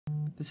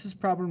This is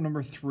problem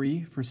number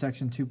 3 for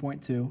section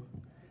 2.2.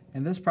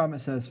 In this problem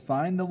it says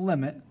find the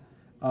limit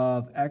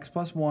of x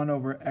plus 1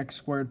 over x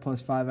squared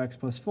plus 5x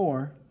plus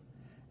 4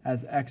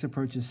 as x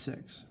approaches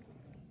 6.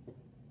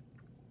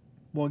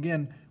 Well,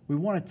 again, we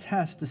want to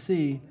test to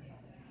see,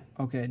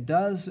 okay,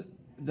 does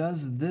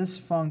this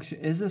function,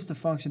 is this the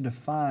function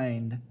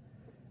defined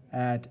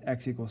at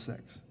x equals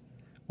 6?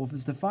 Well, if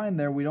it's defined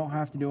there, we don't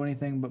have to do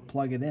anything but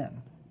plug it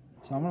in.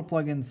 So I'm going to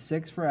plug in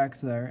 6 for x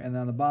there, and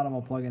then on the bottom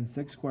I'll plug in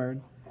 6 squared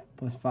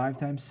plus 5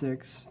 times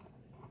 6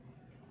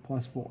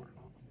 plus 4.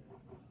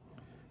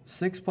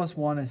 6 plus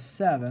 1 is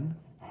 7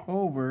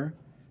 over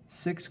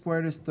 6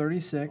 squared is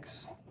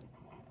 36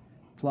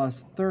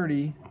 plus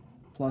 30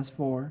 plus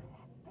 4.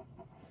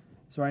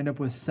 So I end up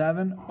with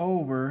 7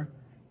 over,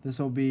 this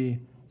will be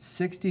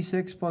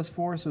 66 plus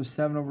 4, so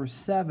 7 over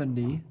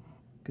 70,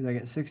 because I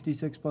get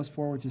 66 plus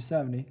 4, which is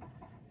 70,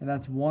 and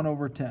that's 1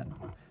 over 10.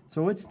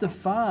 So it's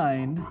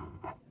defined,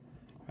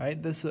 right?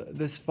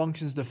 This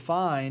function is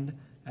defined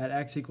at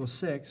x equals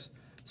 6,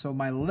 so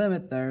my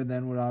limit there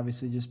then would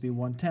obviously just be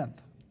 1/10.